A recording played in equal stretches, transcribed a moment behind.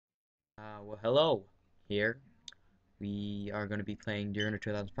Well, hello. Here we are going to be playing During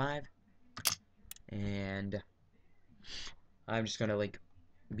 2005, and I'm just gonna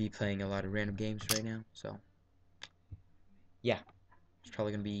be playing a lot of random games right now. So yeah, there's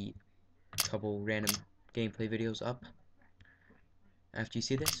probably gonna be a couple random gameplay videos up after you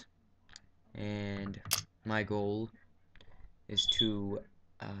see this. And my goal is to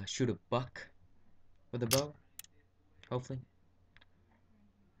shoot a buck with a bow. Hopefully.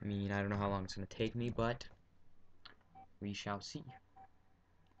 I mean, I don't know how long it's gonna take me, but we shall see.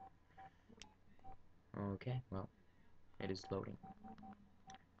 Okay, well, it is loading.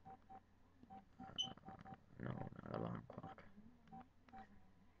 No, not alarm clock.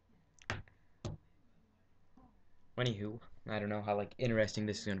 Anywho, I don't know how interesting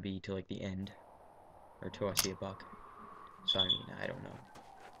this is gonna be till the end, or till I see a buck. So I mean, I don't know,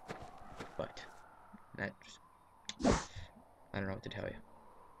 but that's I don't know what to tell you.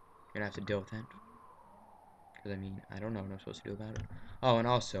 You're gonna have to deal with that, because I mean, I don't know what I'm supposed to do about it. Oh, and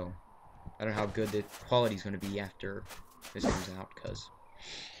also, I don't know how good the quality's gonna be after this comes out, because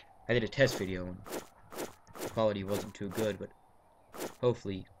I did a test video and the quality wasn't too good, but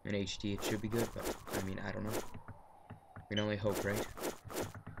hopefully in HD it should be good. But I mean, I don't know. We can only hope, right?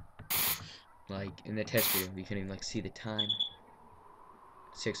 Like in the test video, you can even see the time.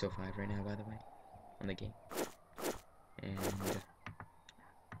 6:05 right now, by the way, on the game. And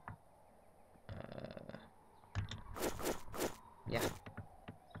yeah.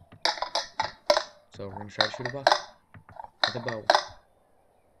 So we're gonna try to shoot a buck with a bow.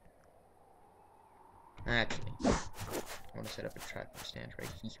 Actually, I want to set up a tripod stand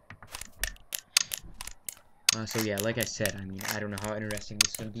right here. So yeah, like I said, I mean, I don't know how interesting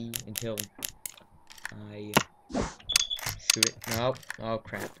this is gonna be until I shoot it. No, oh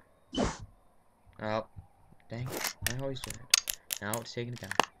crap. Oh, dang! I always do that. Now it's taking it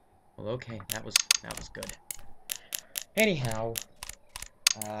down. Well, okay, that was good. Anyhow,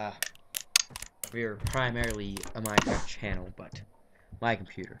 we're primarily a Minecraft channel, but my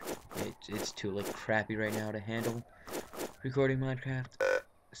computer, it's too crappy right now to handle recording Minecraft.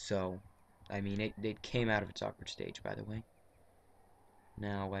 So, I mean, it came out of its awkward stage, by the way.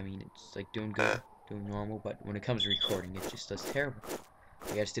 Now, I mean, it's doing good, doing normal, but when it comes to recording, it just does terrible.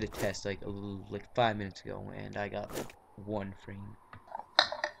 I just did a test a little 5 minutes ago, and I got 1 frame.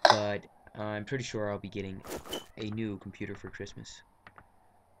 But I'm pretty sure I'll be getting a new computer for Christmas.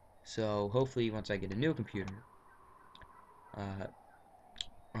 So hopefully, once I get a new computer,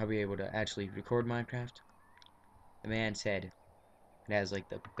 I'll be able to actually record Minecraft. The man said it has the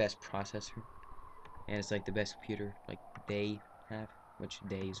best processor, and it's the best computer they have, which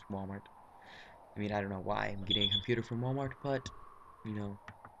they is Walmart. I mean, I don't know why I'm getting a computer from Walmart, but you know,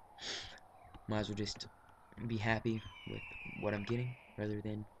 might as well just be happy with what I'm getting rather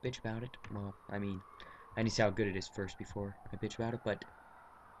than bitch about it. Well, I mean, I need to see how good it is first before I bitch about it, but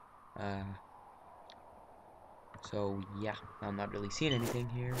so yeah, I'm not really seeing anything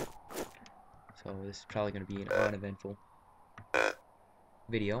here. So this is probably going to be an uneventful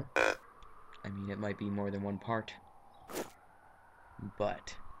video. I mean, it might be more than one part,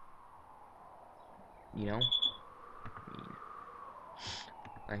 but you know, I mean,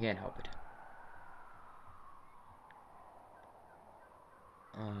 I can't help it.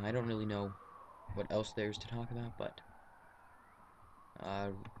 I don't really know what else there's to talk about, but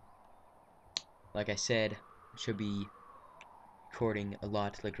like I said, I should be recording a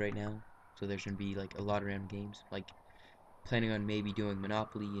lot right now, so there's gonna be a lot of random games. Planning on maybe doing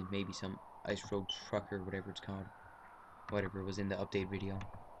Monopoly and maybe some Ice Road Trucker, whatever it's called, whatever was in the update video.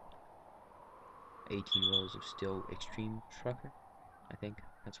 18 Rows of Still Extreme Trucker, I think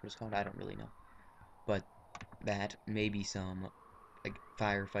that's what it's called. I don't really know, but that maybe some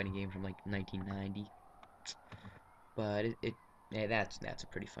firefighting game from 1990. But yeah, that's a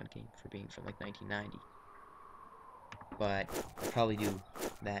pretty fun game for being from 1990. But I'll probably do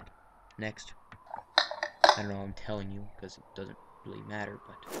that next. I don't know, I'm telling you because it doesn't really matter,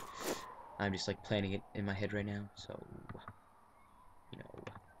 but I'm just planning it in my head right now, so you know.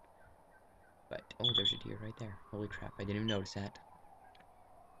 But oh, there's a deer right there. Holy crap, I didn't even notice that.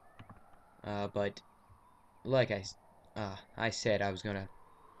 But like I said, I was gonna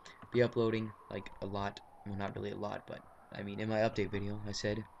be uploading a lot. Well, not really a lot, but I mean, in my update video, I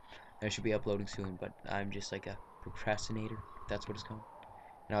said I should be uploading soon, but I'm just a procrastinator, if that's what it's called.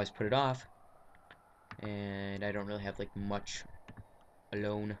 And I always put it off, and I don't really have much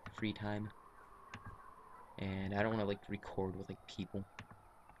alone free time, and I don't want to record with people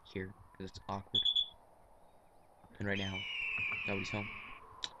here because it's awkward. And right now, nobody's home,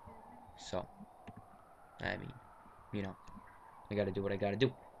 so I mean, you know, I gotta do what I gotta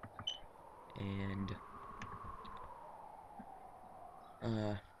do. And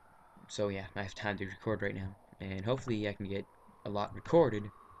so yeah, I have time to record right now, and hopefully I can get a lot recorded,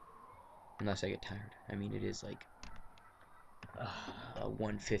 unless I get tired. I mean, it is like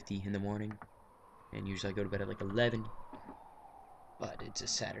 1:50 in the morning, and usually I go to bed at like 11, but it's a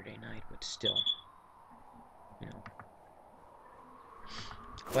Saturday night, but still, you know.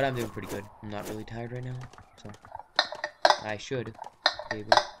 But I'm doing pretty good. I'm not really tired right now, so I should be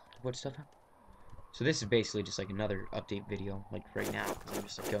able to put stuff up. So this is basically just like another update video, like right now, because I'm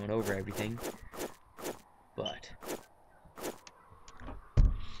just like going over everything. But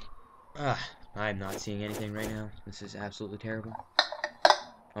I'm not seeing anything right now. This is absolutely terrible.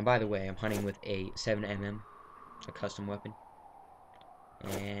 And by the way, I'm hunting with a 7mm, a custom weapon,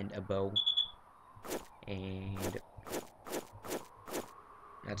 and a bow, and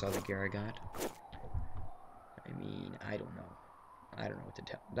that's all the gear I got. I mean, I don't know. I don't know what to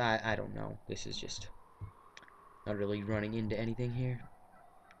tell. I don't know. This is just not really running into anything here,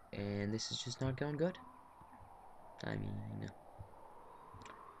 and this is just not going good. I mean,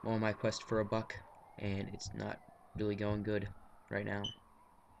 I'm on my quest for a buck, and it's not really going good right now.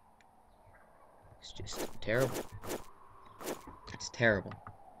 It's just terrible. It's terrible.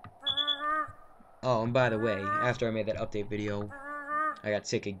 Oh, and by the way, after I made that update video, I got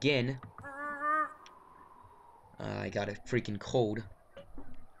sick again. I got a freaking cold,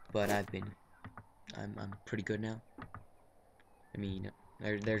 but I'm pretty good now. I mean,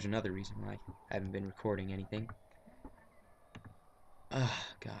 there's another reason why I haven't been recording anything.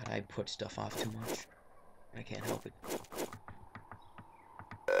 God, I put stuff off too much. I can't help it.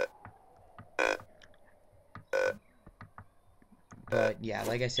 But yeah,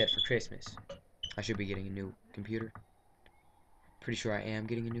 like I said, for Christmas, I should be getting a new computer. Pretty sure I am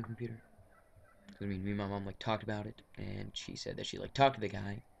getting a new computer. I mean, me and my mom like talked about it, and she said that she like talked to the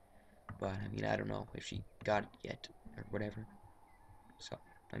guy, but I mean, I don't know if she got it yet or whatever. So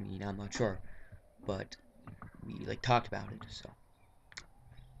I mean, I'm not sure, but we like talked about it, so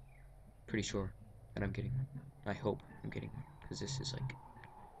pretty sure that I'm getting one. I hope I'm getting one, because this is like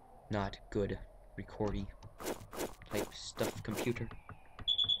not good recordy type stuff computer.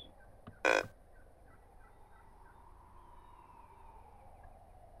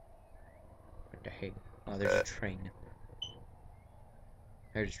 What the heck? Oh, there's a train.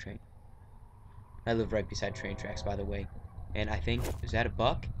 There's a train. I live right beside train tracks, by the way. And I think, is that a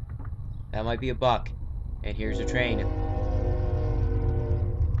buck? That might be a buck. And here's a train.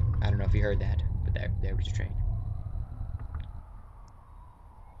 I don't know if you heard that, but there was a train.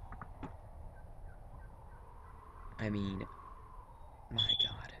 I mean, my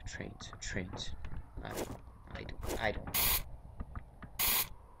God, trains. I don't know. I don't know.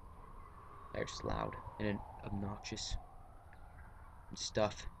 They're just loud and obnoxious and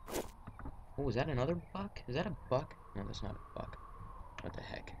stuff. Oh, is that another buck? Is that a buck? No, that's not a buck. What the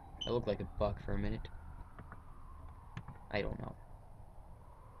heck? That looked like a buck for a minute. I don't know.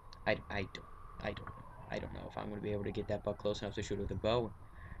 I don't know if I'm gonna be able to get that buck close enough to shoot it with a bow or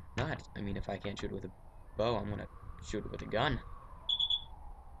not. I mean, if I can't shoot it with a bow, I'm gonna shoot it with a gun.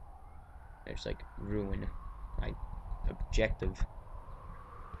 There's like ruin my objective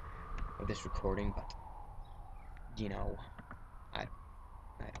of this recording, but you know, I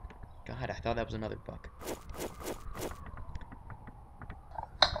God, I thought that was another buck.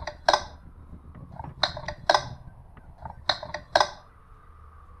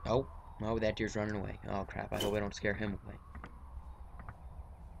 Oh, that deer's running away. Oh crap, I hope I don't scare him away.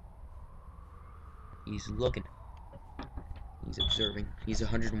 He's looking. He's observing. He's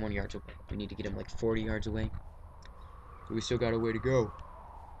 101 yards away. We need to get him like 40 yards away. So we still got a way to go.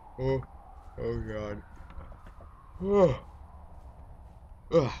 Oh God.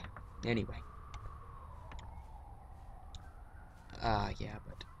 Ugh. Anyway. Yeah,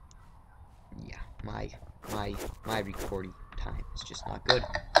 but yeah, my recording time is just not good.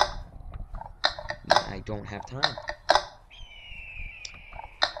 I don't have time.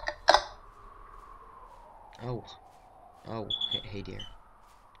 Oh, hey dear.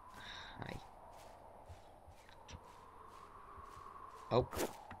 Hi. Oh,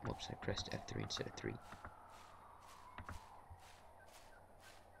 whoops, I pressed F3 instead of 3.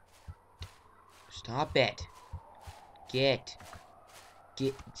 Stop it.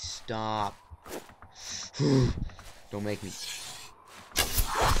 Stop. Don't make me.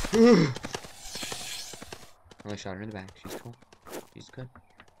 Only shot her in the back. She's cool. She's good.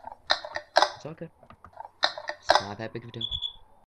 It's all good. It's not that big of a deal.